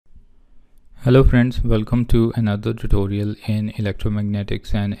Hello friends, welcome to another tutorial in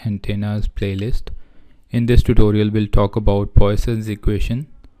electromagnetics and antennas playlist. In this tutorial we'll talk about Poisson's equation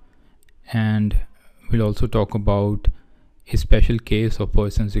and we'll also talk about a special case of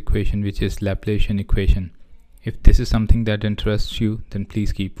Poisson's equation, which is Laplacian equation. If this is something that interests you, then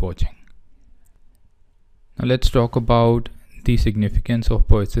please keep watching. Now let's talk about the significance of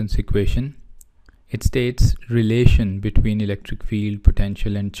Poisson's equation. It states relation between electric field,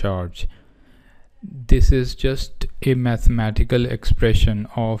 potential and charge. This is just a mathematical expression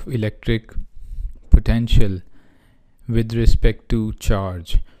of electric potential with respect to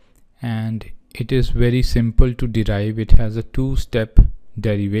charge, and it is very simple to derive. It has a two-step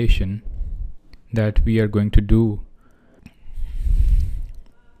derivation that we are going to do.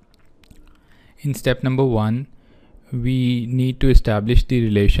 In step number 1, we need to establish the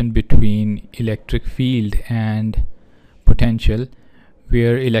relation between electric field and potential,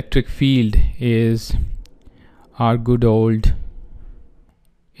 where electric field is our good old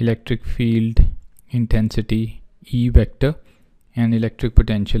electric field intensity E vector and electric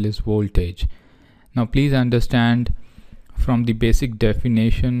potential is voltage. Now please understand, from the basic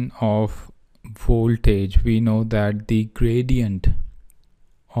definition of voltage, we know that the gradient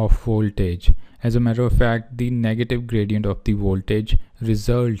of voltage, as a matter of fact the negative gradient of the voltage,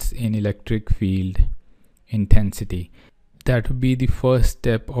 results in electric field intensity. That would be the first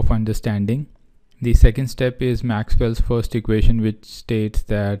step of understanding. The second step is Maxwell's first equation, which states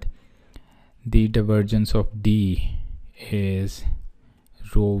that the divergence of D is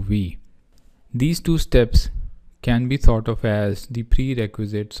rho v. These two steps can be thought of as the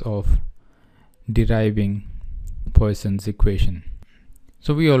prerequisites of deriving Poisson's equation.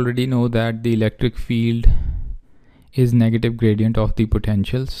 So we already know that the electric field is negative gradient of the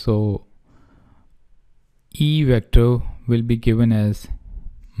potential, so E vector will be given as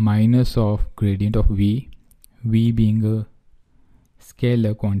minus of gradient of V, V being a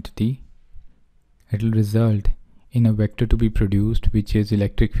scalar quantity. It will result in a vector to be produced, which is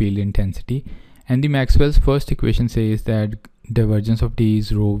electric field intensity. And the Maxwell's first equation says that divergence of D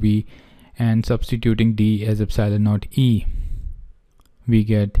is rho v, and substituting D as epsilon naught E, we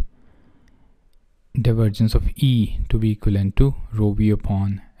get divergence of E to be equivalent to rho v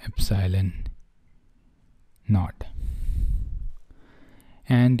upon epsilon naught.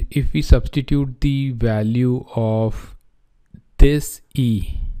 And if we substitute the value of this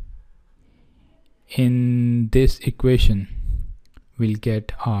E in this equation, we'll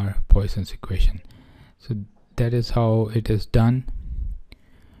get our Poisson's equation. So that is how it is done.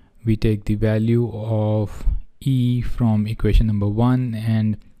 We take the value of E from equation number 1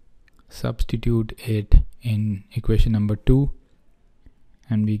 and substitute it in equation number 2,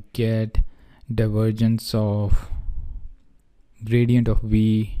 and we get divergence of gradient of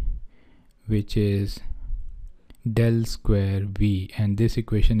V, which is del square V, and this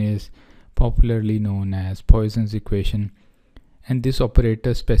equation is popularly known as Poisson's equation, and this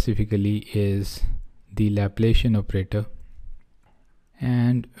operator specifically is the Laplacian operator.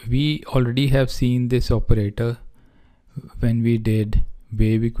 And we already have seen this operator when we did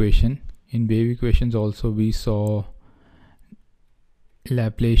wave equation. In wave equations also we saw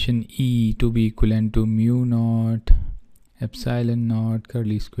Laplacian E to be equivalent to mu naught epsilon naught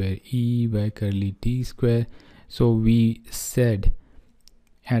curly square E by curly T square. So we said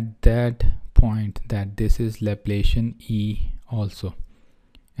at that point that this is Laplacian E also,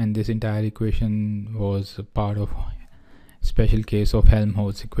 and this entire equation was a part of special case of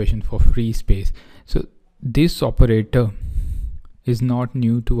Helmholtz equation for free space. So this operator is not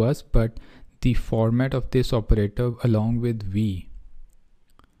new to us, but the format of this operator along with V,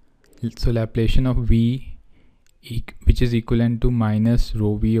 so Laplacian of V, which is equivalent to minus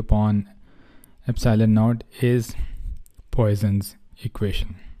rho v upon epsilon naught, is Poisson's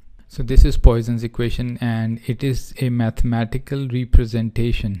equation. So this is Poisson's equation, and it is a mathematical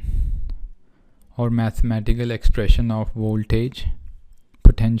representation or mathematical expression of voltage,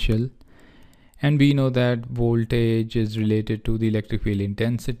 potential, and we know that voltage is related to the electric field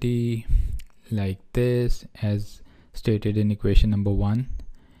intensity like this, as stated in equation number 1,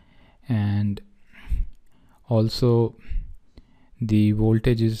 and also the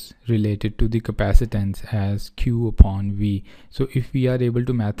voltage is related to the capacitance as Q upon V. So if we are able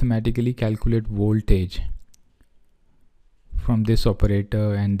to mathematically calculate voltage from this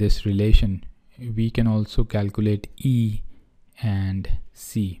operator and this relation, we can also calculate E and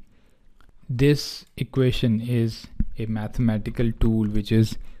C. This equation is a mathematical tool which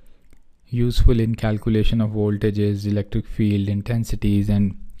is useful in calculation of voltages, electric field intensities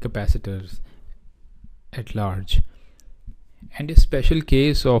and capacitors at large. And a special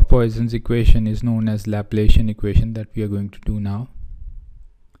case of Poisson's equation is known as Laplacian equation that we are going to do now.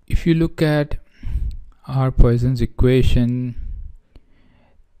 If you look at our Poisson's equation,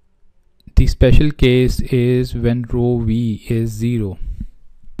 the special case is when rho v is 0.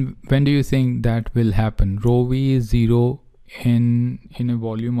 When do you think that will happen? Rho v is 0 in a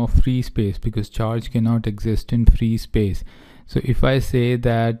volume of free space, because charge cannot exist in free space. So if I say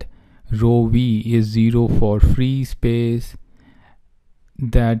that rho v is 0 for free space,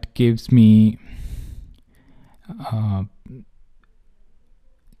 that gives me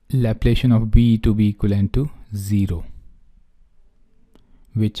Laplacian of v to be equivalent to 0,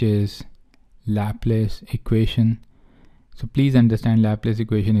 which is Laplace equation. So please understand, Laplace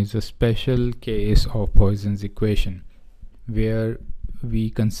equation is a special case of Poisson's equation where we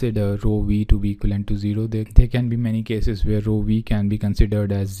consider rho v to be equivalent to 0. There can be many cases where rho v can be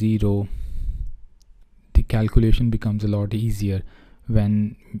considered as 0. The calculation becomes a lot easier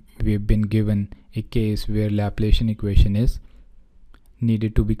when we've been given a case where Laplacian equation is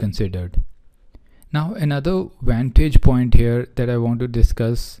needed to be considered. Now another vantage point here that I want to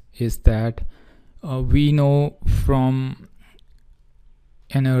discuss is that we know from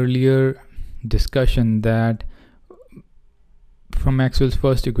an earlier discussion that from Maxwell's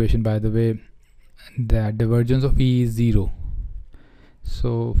first equation, by the way, that divergence of E is 0.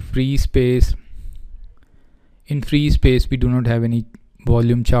 So in free space we do not have any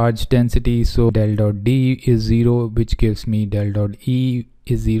volume charge density, so del dot D is 0, which gives me del dot E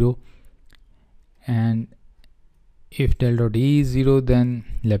is 0. And if del dot E is 0, then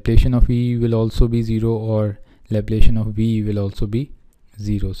Laplacian of E will also be 0, or Laplacian of V will also be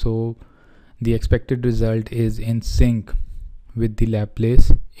 0. So the expected result is in sync with the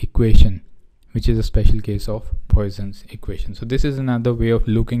Laplace equation, which is a special case of Poisson's equation. So this is another way of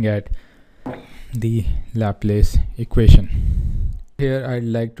looking at the Laplace equation. Here I'd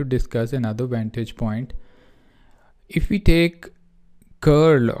like to discuss another vantage point. If we take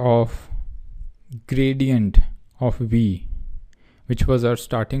curl of gradient of v, which was our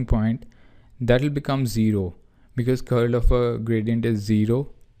starting point, that will become 0, because curl of a gradient is 0,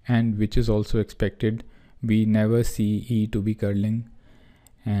 and which is also expected. We never see E to be curling,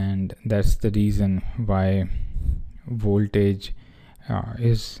 and that's the reason why voltage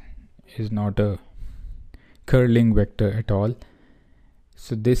is not a curling vector at all.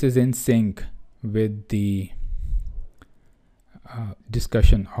 So this is in sync with the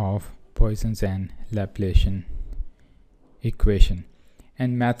discussion of Poisson's and Laplacian equation.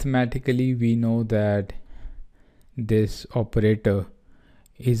 And mathematically we know that this operator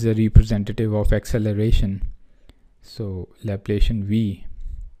is a representative of acceleration. So Laplacian v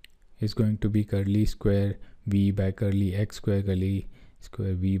is going to be curly square v by curly x square, curly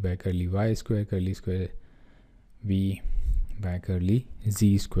square v by curly y square, curly square v by curly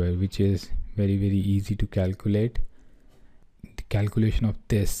z square, which is very easy to calculate. The calculation of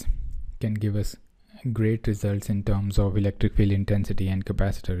this can give us great results in terms of electric field intensity and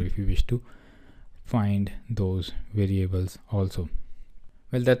capacitor if you wish to find those variables also.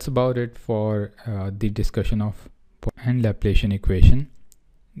 Well, that's about it for the discussion of and Laplacian equation.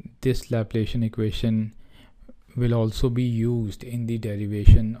 This Laplacian equation will also be used in the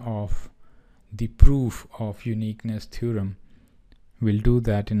derivation of the proof of uniqueness theorem. We'll do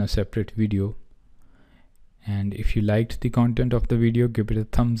that in a separate video. And if you liked the content of the video, give it a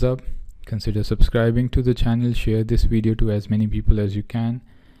thumbs up. Consider subscribing to the channel. Share this video to as many people as you can.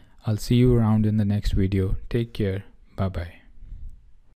 I'll see you around in the next video. Take care. Bye bye.